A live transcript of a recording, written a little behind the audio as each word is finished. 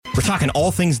We're talking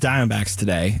all things Diamondbacks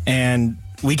today, and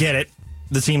we get it.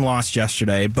 The team lost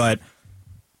yesterday, but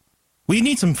we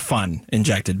need some fun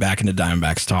injected back into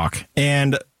Diamondbacks talk.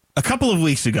 And a couple of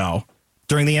weeks ago,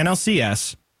 during the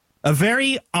NLCS, a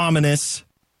very ominous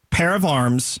pair of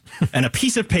arms and a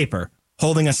piece of paper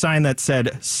holding a sign that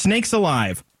said, "Snakes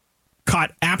Alive,"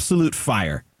 caught absolute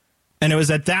fire. And it was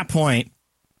at that point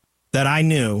that I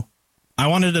knew I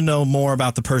wanted to know more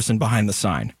about the person behind the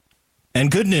sign. And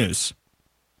good news,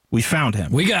 we found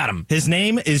him. We got him. His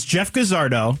name is Jeff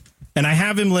Guzzardo, and I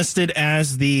have him listed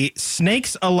as the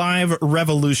Snakes Alive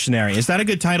Revolutionary. Is that a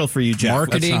good title for you, Jeff?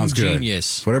 Marketing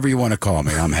genius. Whatever you want to call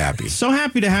me, I'm happy. So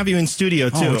happy to have you in studio,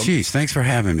 too. Oh, geez, thanks for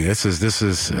having me. This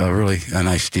is really a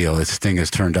nice deal. This thing has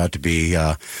turned out to be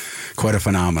quite a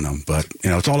phenomenon. But,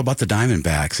 it's all about the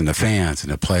Diamondbacks and the fans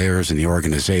and the players and the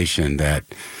organization. That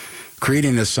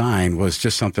creating this sign was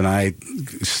just something I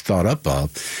thought up of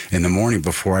in the morning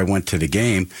before I went to the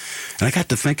game. And I got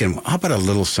to thinking, how about a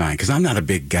little sign? Because I'm not a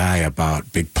big guy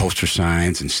about big poster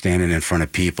signs and standing in front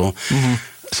of people. Mm-hmm.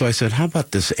 So I said, how about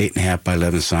this 8.5 by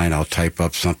 11 sign? I'll type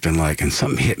up something like, and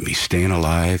something hit me, staying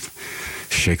alive,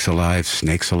 shakes alive,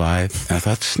 snakes alive. And I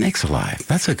thought, snakes alive,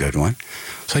 that's a good one.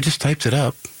 So I just typed it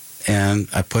up, and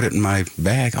I put it in my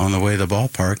bag on the way to the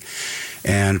ballpark.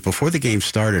 And before the game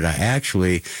started, I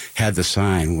actually had the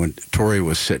sign when Torrey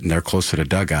was sitting there close to the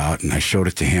dugout, and I showed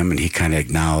it to him, and he kind of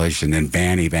acknowledged. And then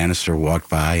Bannister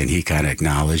walked by, and he kind of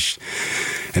acknowledged.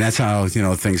 And that's how,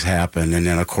 things happen. And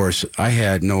then, of course, I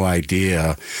had no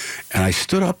idea. And I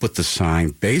stood up with the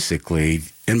sign basically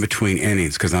in between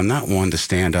innings because I'm not one to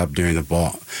stand up during the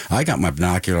ball. I got my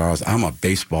binoculars. I'm a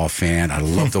baseball fan. I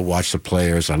love to watch the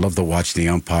players. I love to watch the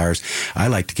umpires. I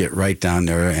like to get right down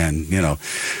there and,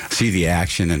 see the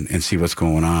action and see what's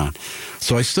going on.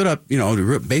 So I stood up,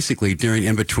 basically during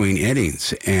in between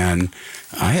innings, and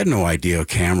I had no idea a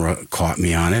camera caught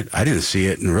me on it. I didn't see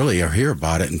it and really or hear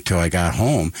about it until I got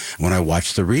home when I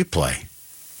watched the replay.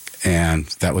 And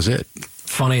that was it.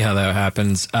 Funny how that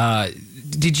happens.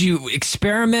 Did you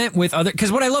experiment with other...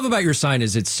 Because what I love about your sign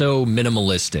is it's so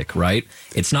minimalistic, right?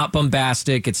 It's not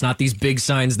bombastic. It's not these big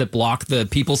signs that block the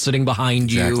people sitting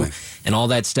behind you and all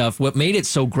that stuff. What made it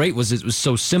so great was it was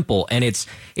so simple, and it's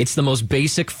the most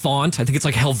basic font. I think it's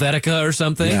like Helvetica or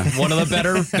something. Yeah. One of the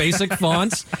better basic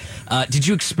fonts. Did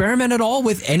you experiment at all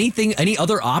with anything, any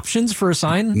other options for a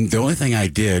sign? The only thing I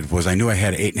did was I knew I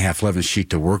had an 8.5 11 sheet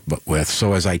to work with.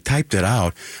 So as I typed it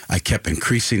out, I kept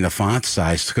increasing the font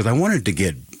size because I wanted to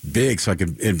get big so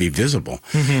it'd be visible.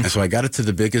 Mm-hmm. And so I got it to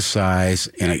the biggest size,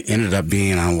 and it ended up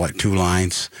being on 2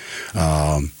 lines.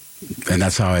 And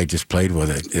that's how I just played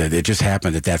with it. It just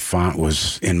happened that font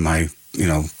was in my,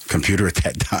 computer at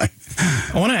that time.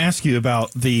 I want to ask you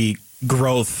about the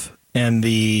growth and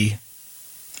the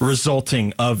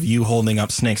resulting of you holding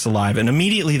up Snakes Alive. And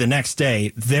immediately the next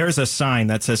day, there's a sign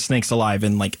that says Snakes Alive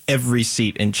in every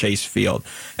seat in Chase Field.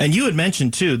 And you had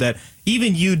mentioned, too, that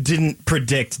even you didn't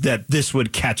predict that this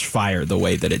would catch fire the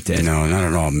way that it did. No, not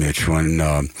at all, Mitch. When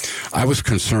I was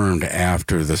concerned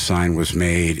after the sign was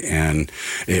made and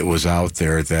it was out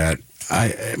there that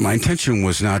my intention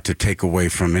was not to take away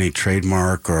from any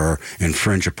trademark or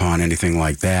infringe upon anything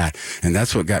like that. And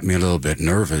that's what got me a little bit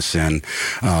nervous. And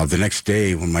the next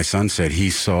day when my son said he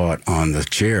saw it on the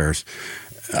chairs,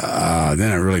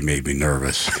 then it really made me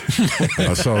nervous.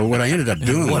 So what I ended up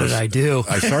doing what did I do?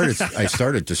 I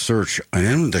started to search, and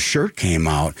then the shirt came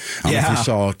out. I don't know if you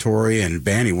saw Torrey and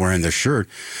Banny wearing the shirt,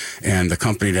 and the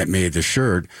company that made the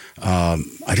shirt, I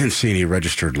didn't see any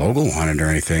registered logo on it or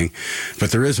anything,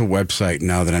 but there is a website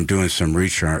now that I'm doing some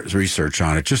research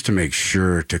on it just to make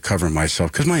sure to cover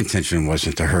myself, because my intention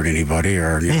wasn't to hurt anybody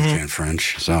or to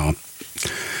infringe. So...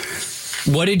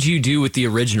 What did you do with the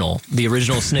original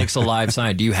Snakes Alive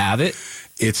sign? Do you have it?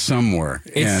 It's somewhere.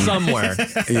 Somewhere.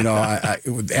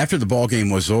 After the ball game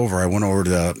was over, I went over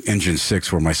to Engine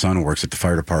 6 where my son works at the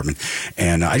fire department,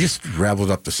 and I just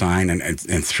raveled up the sign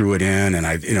and threw it in, and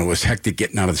it was hectic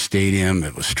getting out of the stadium.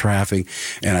 It was traffic,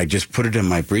 and I just put it in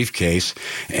my briefcase,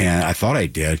 and I thought I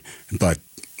did, but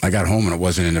I got home and it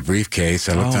wasn't in the briefcase.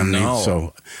 I looked underneath,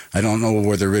 so I don't know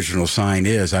where the original sign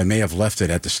is. I may have left it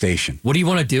at the station. What do you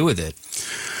want to do with it?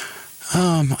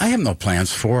 I have no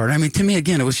plans for it. I mean, to me,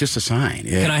 again, it was just a sign.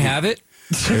 Can I have it?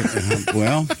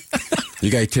 Well, you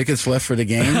got tickets left for the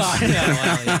games?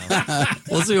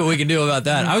 We'll see what we can do about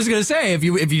that. I was going to say, if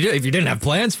you didn't have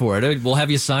plans for it, we'll have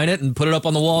you sign it and put it up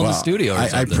on the wall in the studio.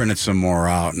 I printed some more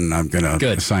out, and I'm going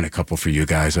to sign a couple for you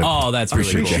guys. That's really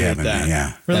cool. Appreciate you having me.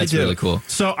 Yeah, that's really cool.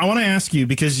 So I want to ask you,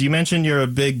 because you mentioned you're a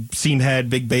big seam head,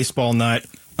 big baseball nut.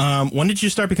 When did you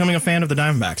start becoming a fan of the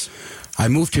Diamondbacks? I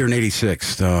moved here in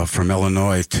 '86 from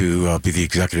Illinois to be the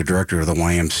executive director of the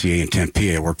YMCA in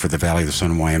Tempe. I worked for the Valley of the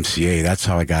Sun YMCA. That's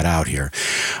how I got out here.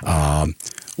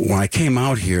 When I came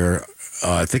out here,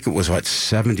 I think it was,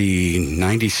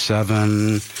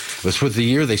 97. It was for the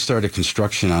year they started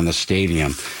construction on the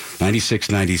stadium, 96,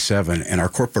 97. And our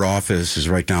corporate office is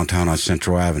right downtown on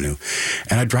Central Avenue.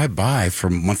 And I drive by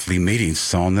for monthly meetings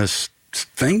selling this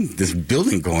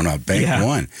building going up, Bank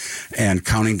One, and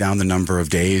counting down the number of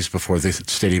days before the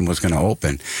stadium was going to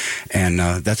open. And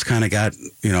that's kind of got,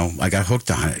 I got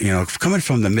hooked on it. Coming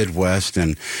from the Midwest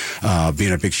and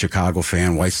being a big Chicago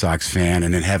fan, White Sox fan,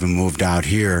 and then having moved out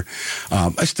here,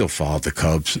 I still followed the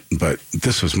Cubs, but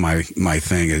this was my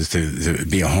thing, is to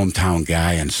be a hometown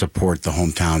guy and support the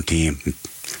hometown team.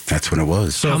 That's when it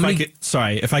was. So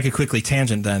if I could quickly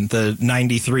tangent then, the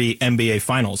 93 NBA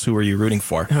Finals, who were you rooting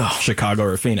for? Chicago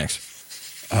or Phoenix?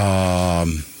 I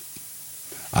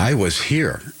was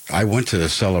here. I went to the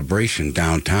celebration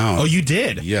downtown. Oh, you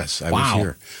did? Yes, I was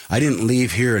here. I didn't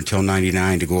leave here until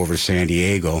 99 to go over to San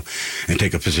Diego and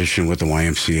take a position with the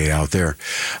YMCA out there.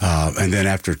 And then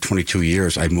after 22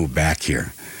 years, I moved back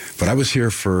here. But I was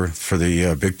here for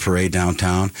the big parade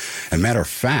downtown. And matter of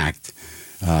fact,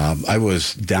 I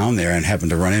was down there and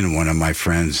happened to run into one of my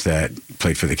friends that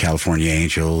played for the California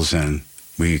Angels, and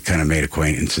we kind of made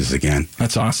acquaintances again.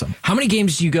 That's awesome. How many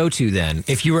games do you go to then?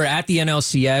 If you were at the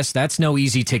NLCS, that's no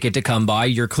easy ticket to come by.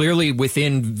 You're clearly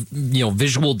within,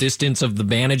 visual distance of the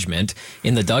management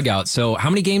in the dugout. So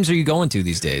how many games are you going to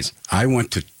these days? I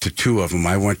went to two of them.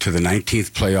 I went to the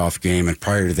 19th playoff game, and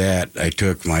prior to that, I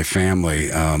took my family.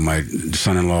 My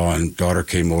son-in-law and daughter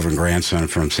came over, and grandson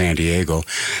from San Diego.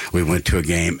 We went to a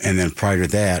game, and then prior to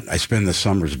that, I spend the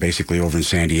summers basically over in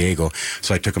San Diego,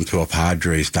 so I took them to a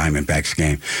Padres Diamondbacks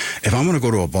game. If I'm going to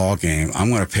go to a ball game, I'm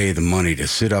going to pay the money to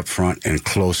sit up front and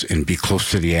be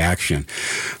close to the action.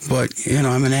 But,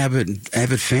 I'm an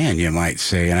avid fan, you might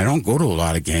say, and I don't go to a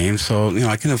lot of games, so,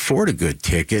 I can afford a good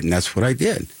ticket, and that's what I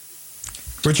did.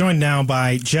 We're joined now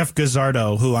by Jeff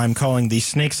Guzzardo, who I'm calling the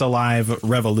Snakes Alive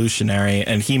Revolutionary,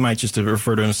 and he might just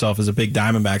refer to himself as a big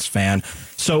Diamondbacks fan.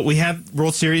 So we had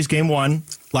World Series Game 1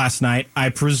 last night. I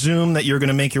presume that you're going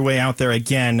to make your way out there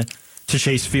again to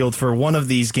Chase Field for one of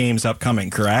these games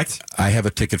upcoming, correct? I have a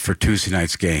ticket for Tuesday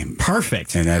night's game.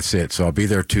 Perfect. And that's it. So I'll be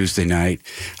there Tuesday night.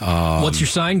 What's your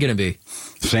sign going to be?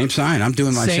 Same sign. I'm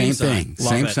doing my same thing.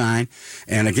 Same sign.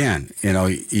 And again,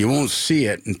 you won't see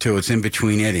it until it's in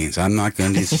between innings. I'm not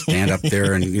going to stand up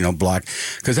there and, block,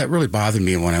 because that really bothered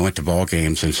me when I went to ball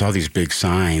games and saw these big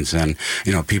signs and,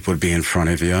 people would be in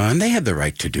front of you, and they had the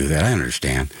right to do that. I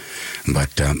understand.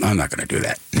 But I'm not going to do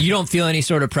that. You don't feel any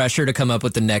sort of pressure to come up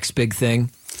with the next big thing?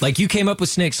 Like, you came up with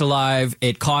Snakes Alive,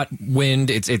 it caught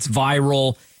wind, it's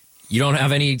viral. You don't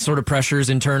have any sort of pressures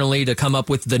internally to come up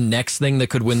with the next thing that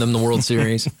could win them the World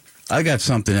Series? I got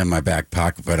something in my back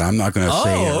pocket, but I'm not going to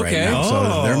say it right now.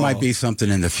 So there might be something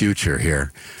in the future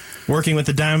here. Working with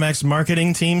the Diamondbacks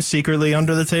marketing team secretly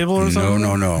under the table or something?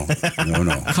 No.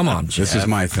 Come on, Jeff. This is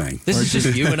my thing. This is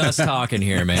just you and us talking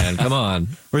here, man. Come on.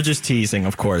 We're just teasing,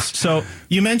 of course. So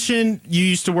you mentioned you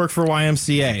used to work for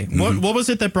YMCA. Mm-hmm. What was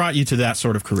it that brought you to that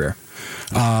sort of career?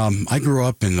 I grew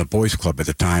up in the boys club at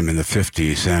the time in the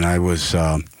 50s, and I was...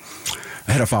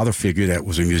 I had a father figure that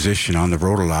was a musician on the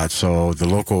road a lot, so the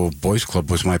local boys club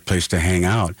was my place to hang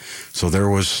out. So there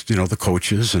was, the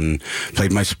coaches, and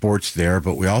played my sports there,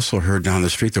 but we also heard down the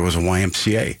street there was a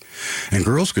YMCA, and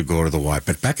girls could go to the Y.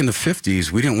 But back in the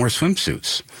 50s, we didn't wear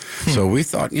swimsuits. So we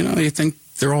thought, you think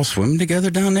they're all swimming together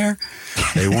down there?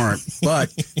 They weren't.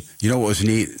 But what was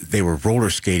neat? They were roller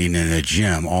skating in a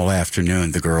gym all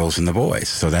afternoon, the girls and the boys.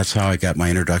 So that's how I got my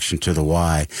introduction to the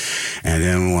Y. And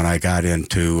then when I got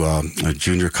into a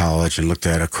junior college and looked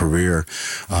at a career,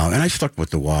 and I stuck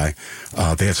with the Y,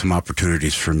 they had some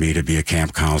opportunities for me to be a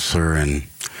camp counselor, and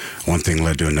one thing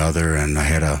led to another, and I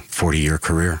had a 40-year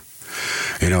career.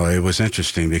 It was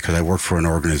interesting because I worked for an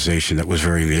organization that was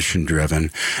very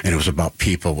mission-driven, and it was about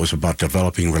people. It was about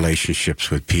developing relationships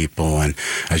with people. And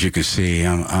as you can see,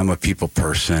 I'm a people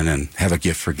person and have a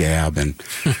gift for gab, and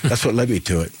that's what led me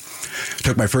to it.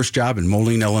 Took my first job in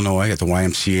Moline, Illinois at the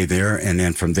YMCA there, and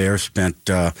then from there spent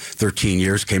 13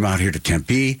 years, came out here to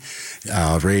Tempe,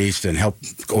 raised and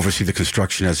helped oversee the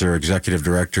construction as their executive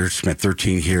director, spent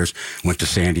 13 years, went to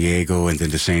San Diego, and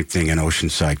did the same thing in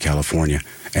Oceanside, California.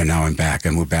 And now I'm back. I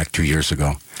moved back 2 years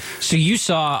ago. So you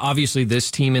saw, obviously, this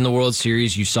team in the World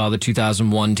Series. You saw the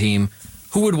 2001 team.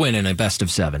 Who would win in a best of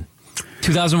 7?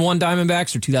 2001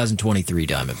 Diamondbacks or 2023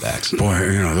 Diamondbacks? Boy,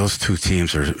 those two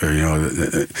teams are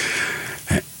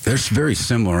they're very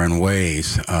similar in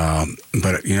ways.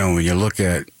 But, when you look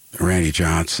at Randy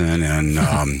Johnson and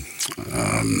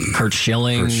Kurt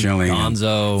Schilling,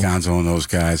 Gonzo, and those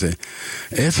guys.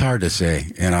 It's hard to say,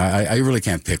 and I really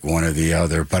can't pick one or the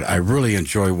other. But I really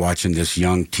enjoy watching this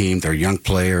young team. They're young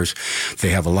players. They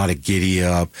have a lot of giddy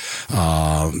up.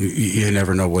 You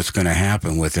never know what's going to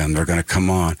happen with them. They're going to come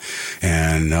on,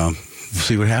 and we'll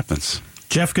see what happens.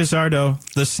 Jeff Guzzardo,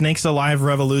 the Snakes Alive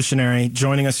revolutionary,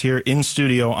 joining us here in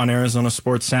studio on Arizona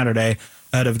Sports Saturday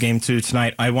ahead of Game 2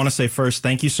 tonight. I want to say first,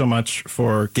 thank you so much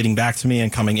for getting back to me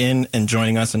and coming in and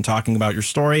joining us and talking about your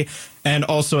story. And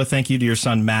also a thank you to your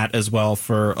son, Matt, as well,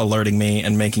 for alerting me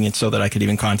and making it so that I could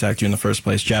even contact you in the first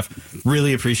place. Jeff,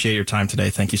 really appreciate your time today.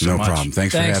 Thank you so much. No problem.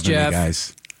 Thanks for having Jeff. me,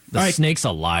 guys. The Snakes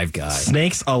Alive guy.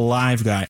 Snakes Alive guy.